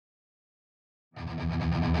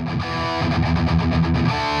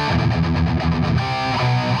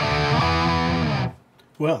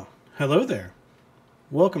Well, hello there.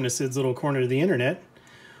 Welcome to Sid's Little Corner of the Internet.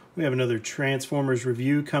 We have another Transformers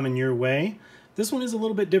review coming your way. This one is a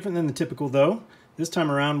little bit different than the typical though. This time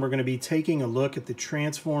around we're going to be taking a look at the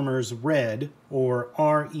Transformers R.E.D, or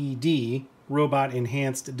R.E.D, Robot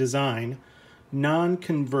Enhanced Design,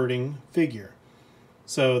 non-converting figure.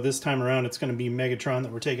 So this time around it's going to be Megatron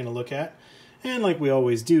that we're taking a look at. And like we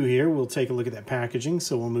always do here, we'll take a look at that packaging.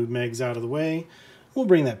 So we'll move Megs out of the way. We'll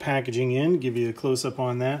bring that packaging in, give you a close-up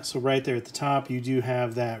on that. So right there at the top, you do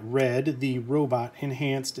have that R.E.D, the Robot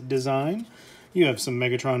Enhanced Design. You have some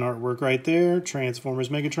Megatron artwork right there, Transformers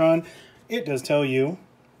Megatron. It does tell you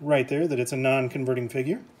right there that it's a non-converting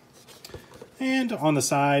figure. And on the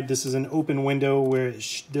side, this is an open window where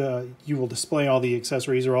you will display all the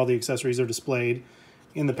accessories, or all the accessories are displayed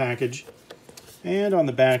in the package. And on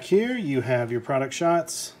the back here, you have your product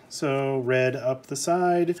shots. So R.E.D up the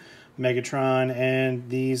side, Megatron, and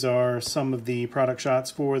these are some of the product shots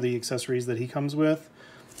for the accessories that he comes with.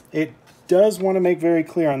 It does want to make very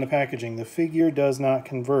clear on the packaging, the figure does not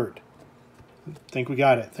convert. I think we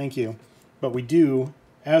got it, thank you. But we do,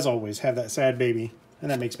 as always, have that sad baby, and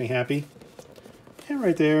that makes me happy. And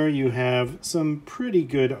right there you have some pretty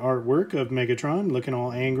good artwork of Megatron, looking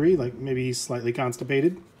all angry, like maybe he's slightly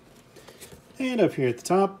constipated. And up here at the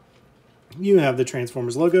top, you have the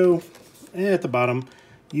Transformers logo, and at the bottom,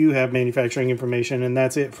 you have manufacturing information, and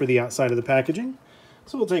that's it for the outside of the packaging.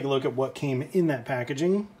 So we'll take a look at what came in that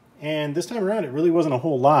packaging. And this time around, it really wasn't a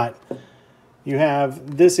whole lot. You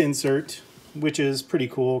have this insert, which is pretty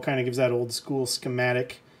cool, kind of gives that old school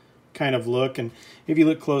schematic kind of look. And if you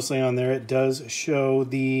look closely on there, it does show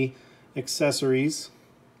the accessories,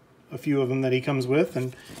 a few of them that he comes with,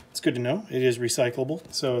 and it's good to know. It is recyclable.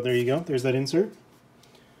 So there you go, there's that insert.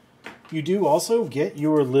 You do also get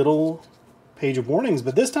your little page of warnings,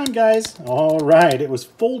 but this time, guys, all right, it was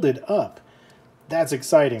folded up. That's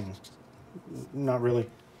exciting. Not really.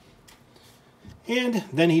 And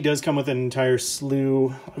then he does come with an entire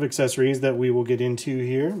slew of accessories that we will get into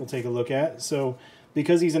here. We'll take a look at. So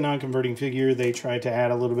because he's a non-converting figure, they tried to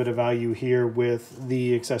add a little bit of value here with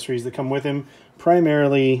the accessories that come with him.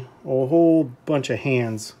 Primarily a whole bunch of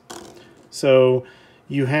hands. So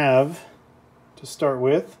you have, to start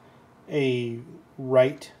with, a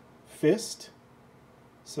right fist.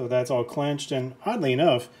 So that's all clenched, and oddly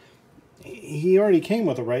enough, he already came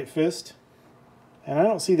with a right fist. And I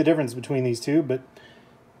don't see the difference between these two, but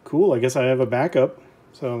cool, I guess I have a backup.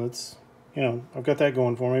 So that's, you know, I've got that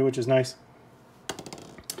going for me, which is nice.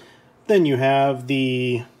 Then you have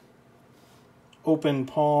the open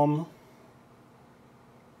palm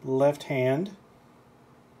left hand.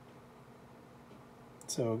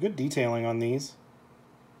 So good detailing on these.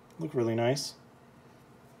 Look really nice.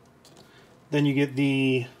 Then you get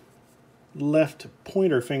the left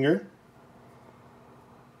pointer finger.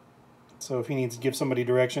 So if he needs to give somebody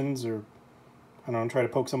directions, or I don't know, try to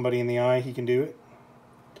poke somebody in the eye, he can do it.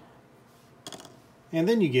 And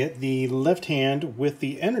then you get the left hand with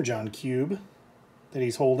the Energon cube that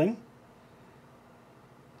he's holding.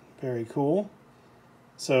 Very cool.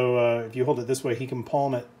 So if you hold it this way, he can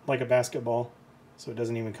palm it like a basketball, so it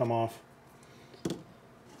doesn't even come off.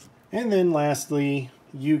 And then lastly,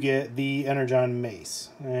 you get the Energon mace.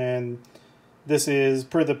 And this is,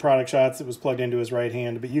 per the product shots, it was plugged into his right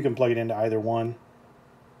hand, but you can plug it into either one.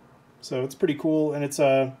 So it's pretty cool, and it's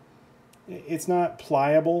not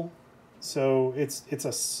pliable, so it's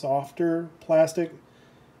a softer plastic,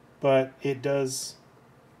 but it does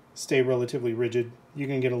stay relatively rigid. You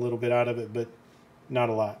can get a little bit out of it, but not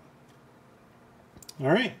a lot.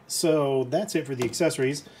 All right, so that's it for the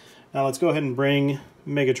accessories. Now let's go ahead and bring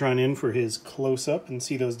Megatron in for his close-up and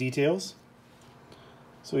see those details.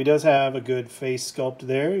 So he does have a good face sculpt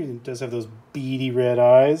there. He does have those beady red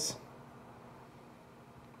eyes.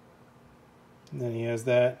 And then he has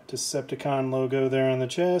that Decepticon logo there on the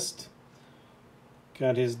chest.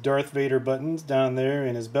 Got his Darth Vader buttons down there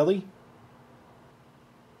in his belly.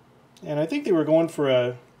 And I think they were going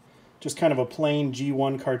for just kind of a plain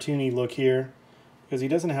G1 cartoony look here, because he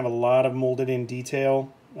doesn't have a lot of molded in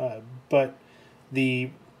detail. But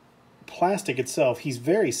the plastic itself, he's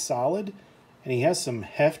very solid, and he has some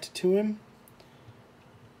heft to him.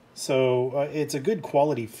 So it's a good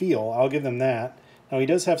quality feel, I'll give them that. Now he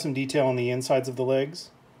does have some detail on the insides of the legs.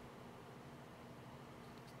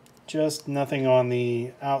 Just nothing on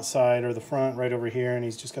the outside or the front right over here, and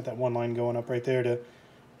he's just got that one line going up right there to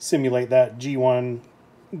simulate that G1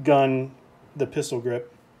 gun, the pistol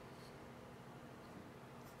grip.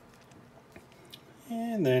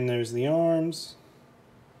 And then there's the arms.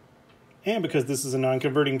 And because this is a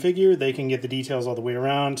non-converting figure, they can get the details all the way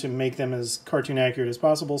around to make them as cartoon accurate as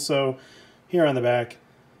possible. So here on the back,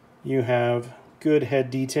 you have good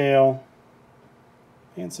head detail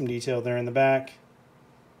and some detail there in the back.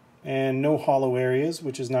 And no hollow areas,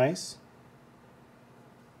 which is nice.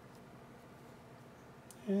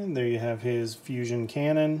 And there you have his fusion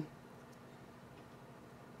cannon.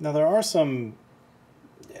 Now there are some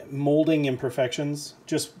molding imperfections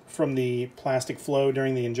just from the plastic flow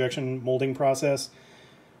during the injection molding process.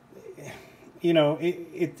 You know,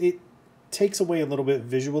 it takes away a little bit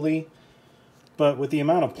visually, but with the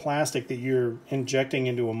amount of plastic that you're injecting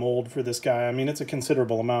into a mold for this guy, I mean, it's a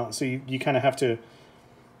considerable amount. So you kind of have to,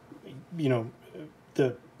 you know,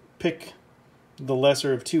 pick the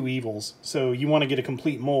lesser of two evils. So you want to get a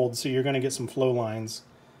complete mold, so you're going to get some flow lines.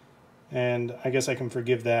 And I guess I can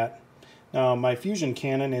forgive that. Now, my fusion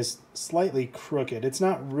cannon is slightly crooked. It's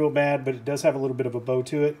not real bad, but it does have a little bit of a bow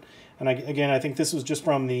to it. And again, I think this was just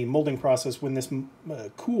from the molding process. When this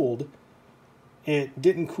cooled, it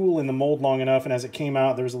didn't cool in the mold long enough, and as it came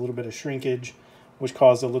out, there was a little bit of shrinkage, which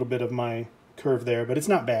caused a little bit of my curve there, but it's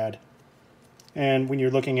not bad. And when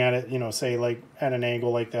you're looking at it, you know, say like at an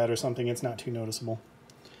angle like that or something, it's not too noticeable.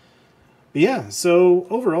 But yeah, so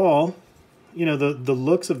overall, you know, the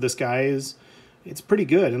looks of this guy it's pretty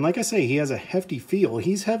good. And like I say, he has a hefty feel.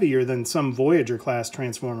 He's heavier than some Voyager class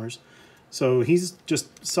Transformers. So he's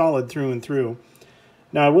just solid through and through.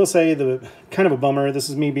 Now I will say the kind of a bummer, this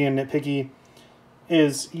is me being nitpicky,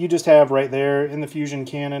 is you just have right there in the fusion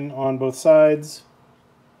cannon on both sides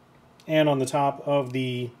and on the top of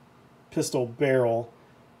the pistol barrel,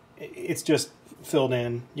 it's just filled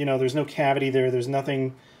in. You know, there's no cavity there. There's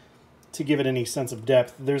nothing to give it any sense of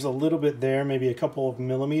depth. There's a little bit there, maybe a couple of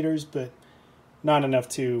millimeters, but not enough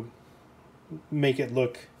to make it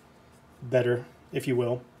look better, if you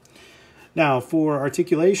will. Now, for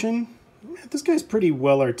articulation, this guy's pretty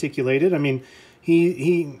well articulated. I mean,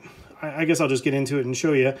 I guess I'll just get into it and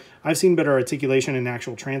show you. I've seen better articulation in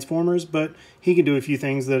actual Transformers, but he can do a few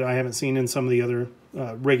things that I haven't seen in some of the other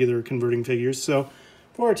regular converting figures. So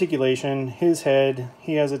for articulation, his head,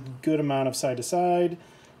 he has a good amount of side to side,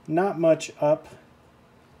 not much up,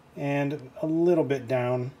 and a little bit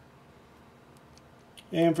down.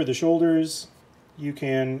 And for the shoulders, you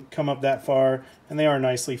can come up that far, and they are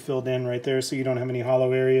nicely filled in right there, so you don't have any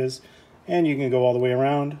hollow areas. And you can go all the way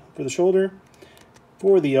around for the shoulder.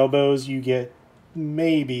 For the elbows, you get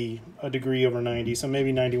maybe a degree over 90, so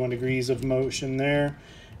maybe 91 degrees of motion there.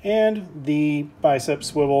 And the bicep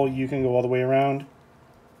swivel, you can go all the way around.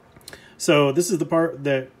 So this is the part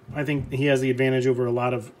that I think he has the advantage over a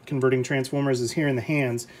lot of converting Transformers, is here in the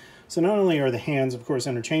hands. So not only are the hands, of course,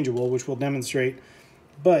 interchangeable, which we'll demonstrate,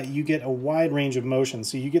 but you get a wide range of motion.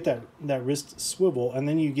 So you get that wrist swivel, and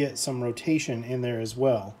then you get some rotation in there as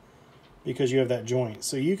well, because you have that joint.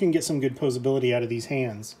 So you can get some good posability out of these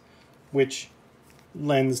hands, which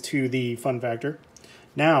lends to the fun factor.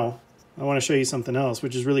 Now, I want to show you something else,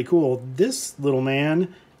 which is really cool. This little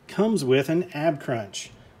man comes with an ab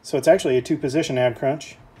crunch. So it's actually a two-position ab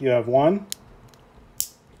crunch. You have one,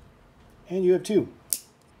 and you have two.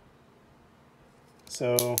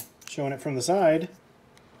 So showing it from the side,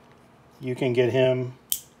 you can get him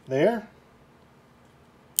there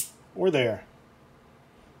or there.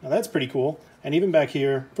 Now that's pretty cool. And even back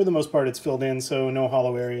here, for the most part, it's filled in, so no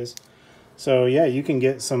hollow areas. So yeah, you can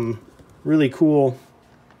get some really cool,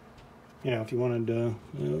 you know, if you wanted to,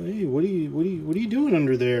 hey, what are you doing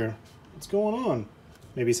under there? What's going on?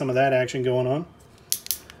 Maybe some of that action going on.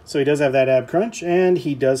 So he does have that ab crunch, and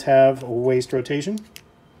he does have a waist rotation.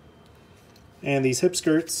 And these hip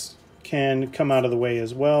skirts can come out of the way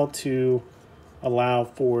as well to allow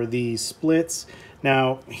for the splits.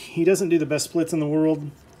 Now, he doesn't do the best splits in the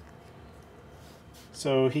world,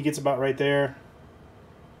 so he gets about right there,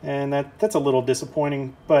 and that's a little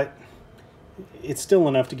disappointing, but it's still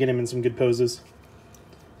enough to get him in some good poses.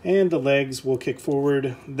 And the legs will kick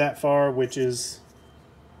forward that far, which is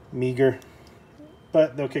meager,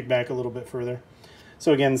 but they'll kick back a little bit further.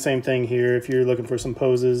 So again, same thing here. If you're looking for some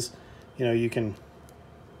poses, you know, you can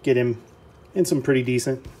get him in some pretty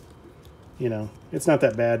decent, you know, it's not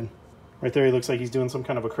that bad. Right there, he looks like he's doing some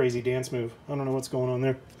kind of a crazy dance move. I don't know what's going on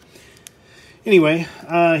there. Anyway,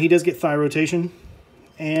 he does get thigh rotation,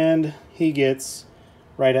 and he gets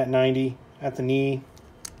right at 90 at the knee.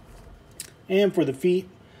 And for the feet,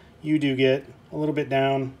 you do get a little bit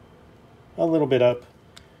down, a little bit up,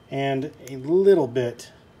 and a little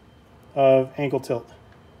bit of ankle tilt.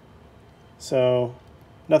 So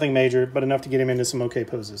nothing major, but enough to get him into some okay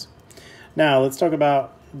poses. Now let's talk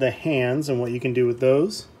about the hands and what you can do with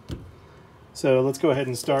those. So let's go ahead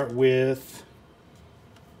and start with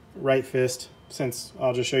right fist, since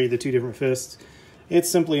I'll just show you the two different fists. It's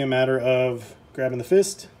simply a matter of grabbing the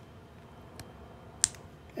fist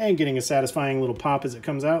and getting a satisfying little pop as it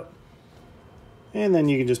comes out. And then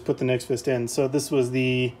you can just put the next fist in. So this is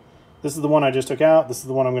the one I just took out. This is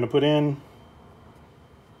the one I'm going to put in.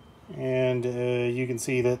 And you can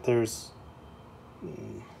see that they're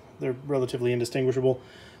relatively indistinguishable.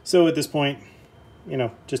 So at this point, you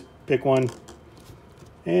know, just pick one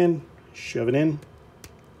and shove it in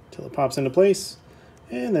until it pops into place.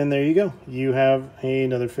 And then there you go. You have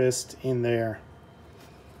another fist in there.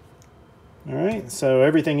 All right, so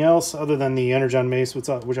everything else other than the Energon Mace, which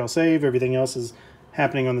I'll save, everything else is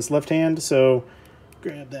happening on this left hand. So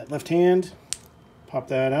grab that left hand, pop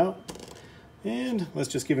that out, and let's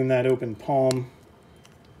just give him that open palm.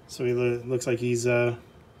 So he looks like he's, you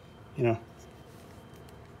know,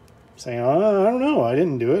 saying, oh, I don't know, I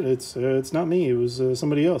didn't do it. It's not me, it was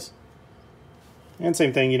somebody else. And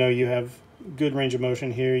same thing, you know, you have good range of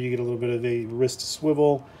motion here. You get a little bit of a wrist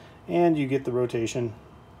swivel, and you get the rotation.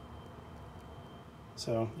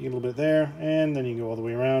 So you get a little bit there, and then you can go all the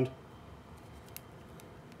way around.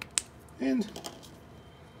 And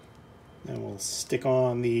then we'll stick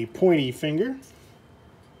on the pointy finger.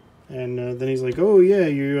 And then he's like, "Oh yeah,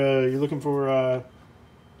 you're looking for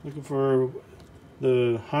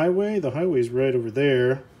the highway. The highway's right over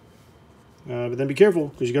there. But then be careful,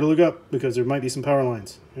 because you got to look up, because there might be some power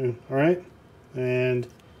lines. All right." And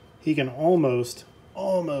he can almost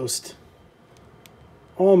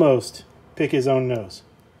pick his own nose.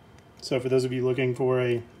 So for those of you looking for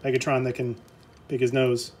a Megatron that can pick his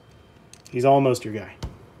nose, he's almost your guy.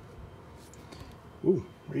 Ooh,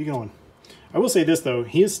 where are you going? I will say this, though.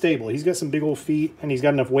 He is stable. He's got some big old feet, and he's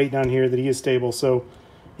got enough weight down here that he is stable. So,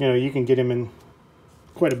 you know, you can get him in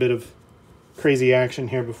quite a bit of crazy action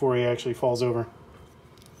here before he actually falls over.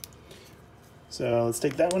 So let's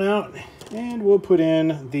take that one out, and we'll put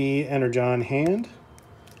in the Energon hand.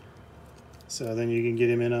 So then you can get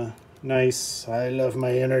him in a nice, I love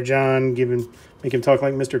my Energon, make him talk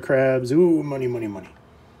like Mr. Krabs. Ooh, money, money, money.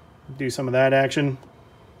 Do some of that action.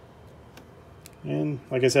 And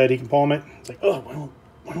like I said, he can palm it. It's like, oh,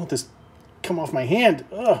 why won't this come off my hand?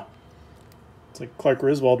 Ugh. It's like Clark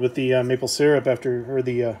Griswold with the maple syrup or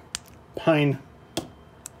the pine,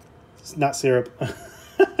 it's not syrup,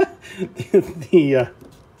 the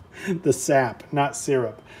sap, not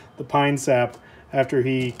syrup, the pine sap after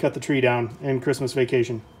he cut the tree down in Christmas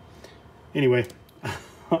Vacation. Anyway,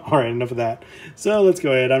 all right, enough of that. So let's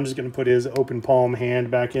go ahead. I'm just going to put his open palm hand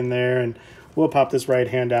back in there, and we'll pop this right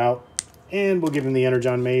hand out, and we'll give him the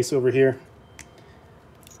Energon Mace over here.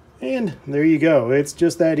 And there you go. It's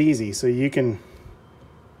just that easy. So you can,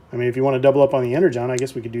 I mean, if you want to double up on the Energon, I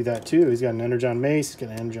guess we could do that too. He's got an Energon Mace, he's got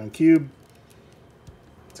an Energon Cube.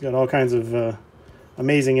 It's got all kinds of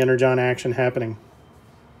amazing Energon action happening.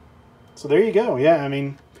 So there you go. Yeah, I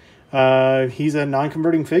mean, he's a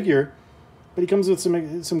non-converting figure, but he comes with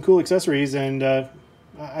some cool accessories, and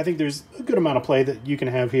I think there's a good amount of play that you can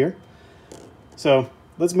have here. So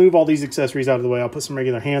let's move all these accessories out of the way. I'll put some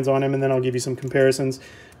regular hands on him, and then I'll give you some comparisons,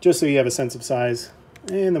 just so you have a sense of size,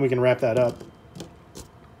 and then we can wrap that up.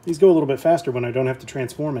 These go a little bit faster when I don't have to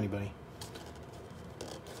transform anybody.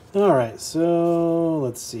 All right, so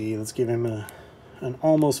let's see. Let's give him an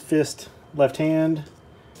almost fist left hand,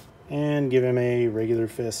 and give him a regular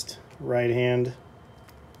fist right hand.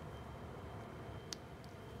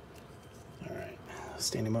 All right,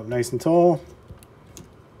 stand him up nice and tall.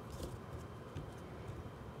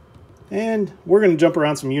 And we're going to jump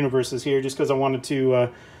around some universes here just because I wanted to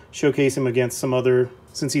showcase him against some other,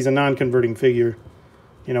 since he's a non-converting figure,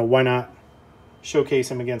 you know, why not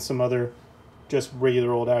showcase him against some other just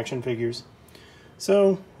regular old action figures.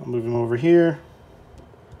 So I'll move him over here.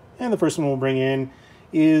 And the first one we'll bring in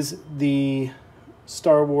is the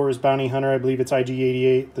Star Wars Bounty Hunter. I believe it's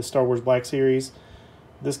IG-88, the Star Wars Black Series.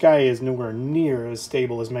 This guy is nowhere near as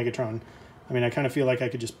stable as Megatron. I mean, I kind of feel like I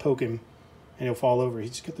could just poke him and he'll fall over.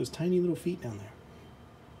 He's just got those tiny little feet down there.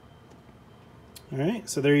 All right,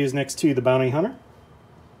 so there he is next to the Bounty Hunter.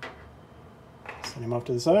 Send him off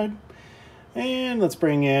to the side. And let's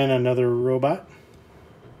bring in another robot.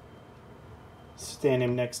 Stand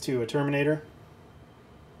him next to a Terminator.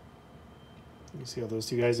 You can see how those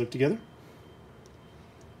two guys look together.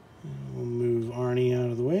 And we'll move R.E.D out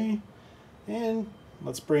of the way. And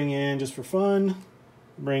let's bring in, just for fun,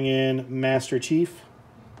 bring in Master Chief.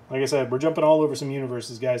 Like I said, we're jumping all over some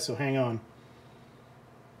universes, guys, so hang on.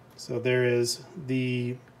 So there is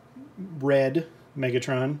the red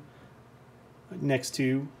Megatron next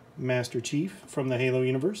to Master Chief from the Halo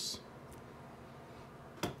universe.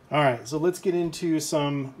 All right, so let's get into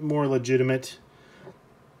some more legitimate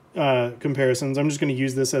comparisons. I'm just going to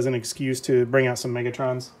use this as an excuse to bring out some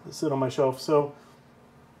Megatrons that sit on my shelf. So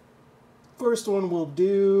first one we'll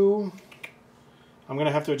do, I'm going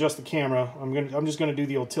to have to adjust the camera. I'm just going to do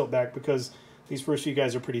the old tilt back because these first few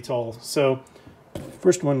guys are pretty tall. So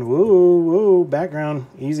first one, whoa, background,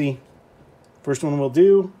 easy. First one we'll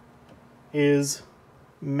do is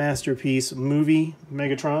Masterpiece Movie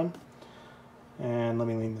Megatron. And let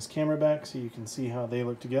me lean this camera back so you can see how they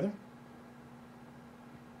look together.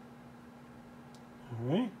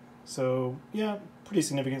 All right, so yeah, pretty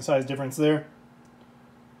significant size difference there.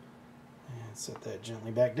 And set that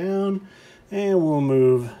gently back down, and we'll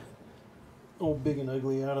move old Big and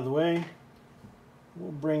Ugly out of the way.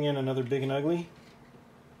 We'll bring in another Big and Ugly.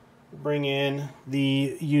 We'll bring in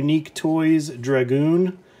the Unique Toys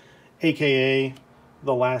Dragoon, aka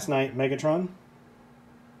the Last Night Megatron,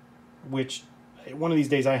 which one of these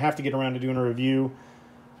days I have to get around to doing a review.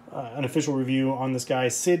 An official review on this guy.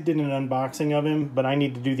 Sid did an unboxing of him, but I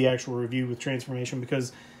need to do the actual review with transformation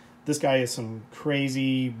because this guy is some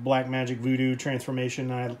crazy black magic voodoo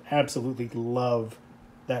transformation. I absolutely love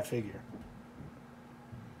that figure.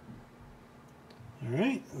 All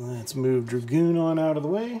right, let's move Dragoon on out of the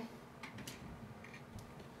way.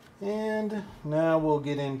 And now we'll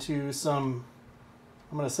get into some,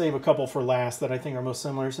 I'm going to save a couple for last that I think are most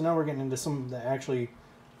similar. So now we're getting into some that actually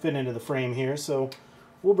fit into the frame here. So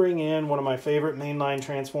we'll bring in one of my favorite mainline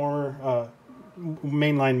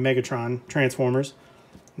Megatron Transformers.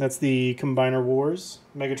 That's the Combiner Wars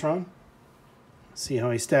Megatron. See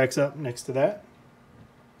how he stacks up next to that.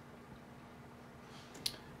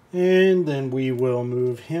 And then we will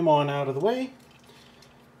move him on out of the way.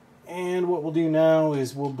 And what we'll do now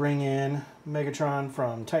is we'll bring in Megatron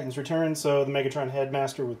from Titan's Return. So the Megatron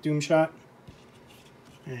Headmaster with Doomshot.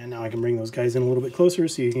 And now I can bring those guys in a little bit closer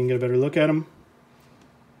so you can get a better look at them.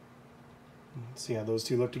 See how those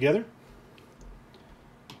two look together.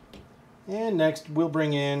 And next we'll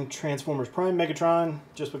bring in Transformers Prime Megatron,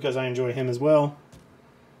 just because I enjoy him as well.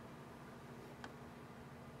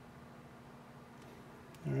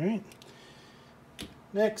 Alright.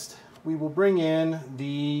 Next we will bring in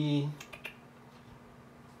the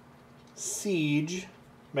Siege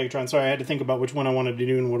Megatron. Sorry, I had to think about which one I wanted to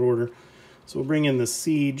do in what order. So we'll bring in the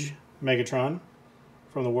Siege Megatron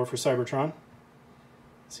from the War for Cybertron.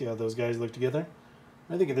 See how those guys look together.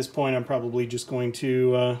 I think at this point I'm probably just going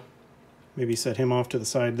to maybe set him off to the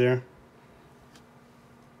side there.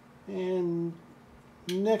 And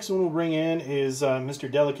next one we'll bring in is Mr.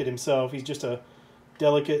 Delicate himself. He's just a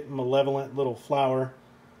delicate, malevolent little flower.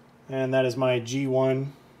 And that is my G1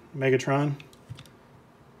 Megatron.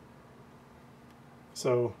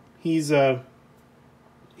 So he's a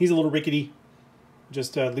little rickety,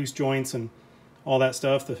 just loose joints and all that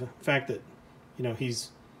stuff. The fact that, you know,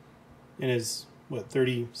 he's in his, what,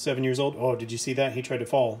 37 years old? Oh, did you see that? He tried to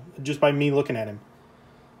fall just by me looking at him.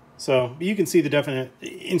 So you can see the definite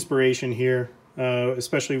inspiration here,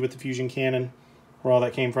 especially with the fusion cannon, where all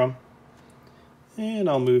that came from. And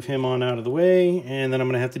I'll move him on out of the way, and then I'm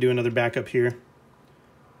going to have to do another backup here.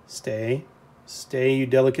 Stay, you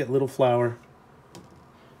delicate little flower.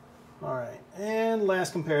 All right, and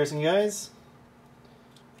last comparison, guys,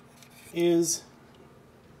 is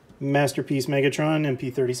Masterpiece Megatron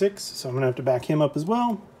MP36. So I'm going to have to back him up as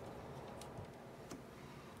well.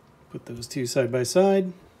 Put those two side by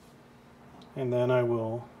side. And then I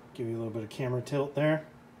will give you a little bit of camera tilt there.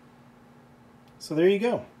 So there you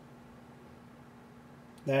go.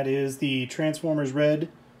 That is the Transformers R.E.D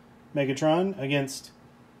Megatron against,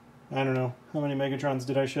 I don't know, how many Megatrons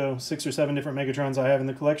did I show? 6 or 7 different Megatrons I have in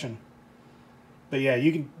the collection. But yeah,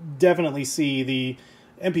 you can definitely see the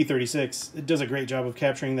MP36, it does a great job of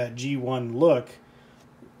capturing that G1 look.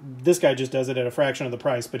 This guy just does it at a fraction of the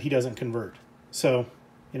price, but he doesn't convert. So,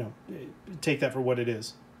 you know, take that for what it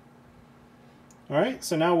is. Alright,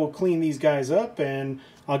 so now we'll clean these guys up, and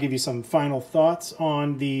I'll give you some final thoughts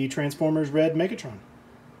on the Transformers R.E.D Megatron.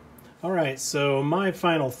 Alright, so my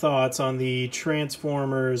final thoughts on the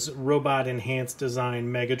Transformers Robot Enhanced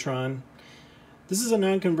Design Megatron. This is a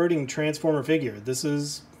non-converting Transformer figure. This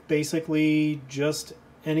is basically just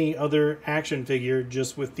any other action figure,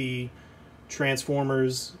 just with the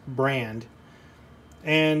Transformers brand.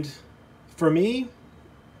 And for me,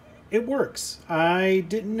 it works. I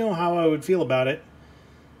didn't know how I would feel about it.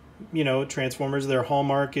 You know, Transformers, their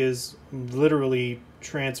hallmark is literally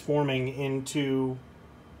transforming into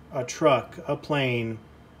a truck, a plane,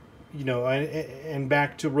 you know, and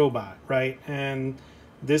back to robot, right? And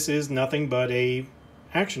this is nothing but a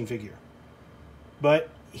action figure. But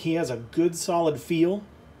he has a good solid feel.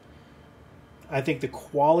 I think the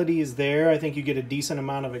quality is there. I think you get a decent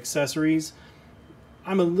amount of accessories.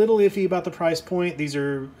 I'm a little iffy about the price point. These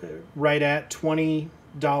are right at $20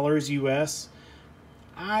 US.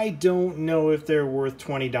 I don't know if they're worth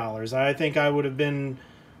 $20. I think I would have been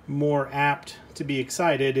more apt to be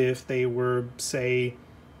excited if they were, say,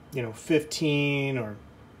 you know, $15 or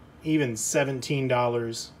even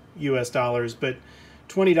 $17 US dollars, but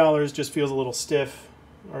 $20 just feels a little stiff,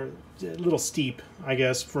 or a little steep, I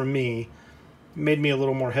guess, for me. Made me a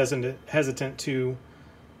little more hesitant to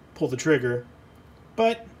pull the trigger.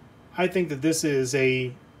 But I think that this is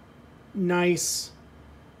a nice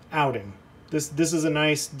outing. This is a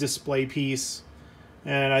nice display piece,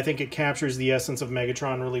 and I think it captures the essence of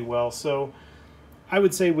Megatron really well. So I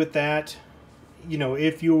would say with that, you know,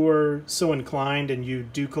 if you're so inclined and you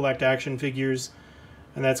do collect action figures,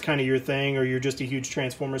 and that's kind of your thing, or you're just a huge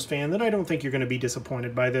Transformers fan, then I don't think you're going to be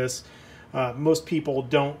disappointed by this. Most people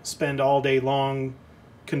don't spend all day long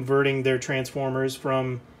converting their Transformers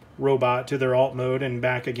from robot to their alt mode and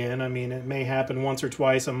back again. I mean, it may happen once or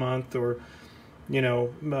twice a month, or, you know,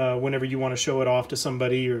 whenever you want to show it off to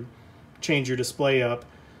somebody or change your display up.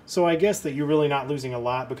 So I guess that you're really not losing a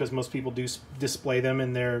lot, because most people do display them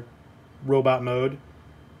in their robot mode.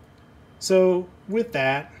 So with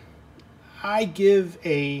that, I give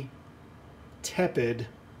a tepid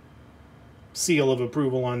seal of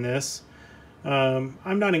approval on this. I'm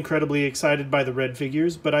not incredibly excited by the red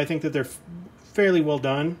figures, but I think that they're fairly well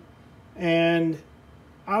done, and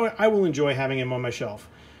I will enjoy having them on my shelf.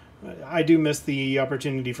 I do miss the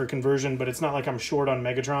opportunity for conversion, but it's not like I'm short on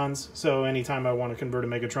Megatrons, so anytime I want to convert a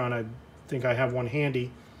Megatron, I think I have one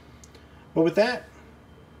handy. But with that,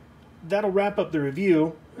 that'll wrap up the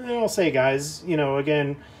review. And I'll say, guys, you know,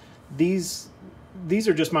 again, these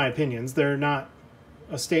are just my opinions. They're not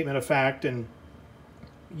a statement of fact, and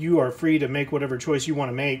you are free to make whatever choice you want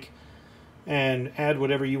to make and add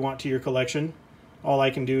whatever you want to your collection. All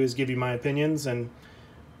I can do is give you my opinions, and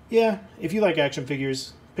yeah, if you like action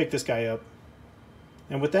figures, pick this guy up.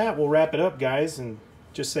 And with that, we'll wrap it up, guys, and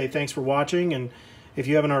just say thanks for watching. And if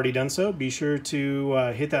you haven't already done so, be sure to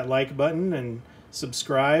hit that like button and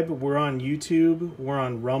subscribe. We're on YouTube, we're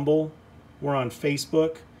on Rumble, we're on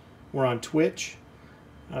Facebook, we're on Twitch.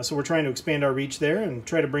 So we're trying to expand our reach there and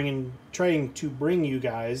trying to bring you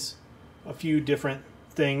guys a few different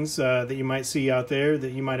things that you might see out there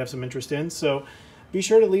that you might have some interest in. So be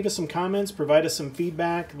sure to leave us some comments, provide us some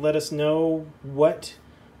feedback, let us know what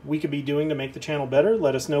we could be doing to make the channel better.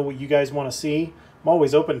 Let us know what you guys want to see. I'm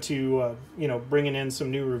always open to you know, bringing in some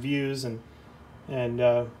new reviews and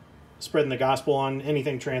spreading the gospel on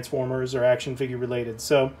anything Transformers or action figure related.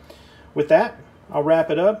 So with that, I'll wrap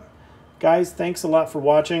it up. Guys, thanks a lot for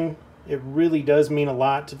watching. It really does mean a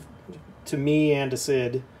lot to me and to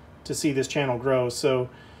Sid to see this channel grow. So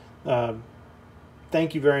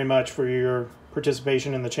thank you very much for your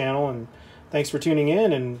participation in the channel, and thanks for tuning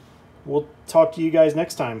in, and we'll talk to you guys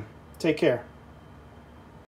next time. Take care.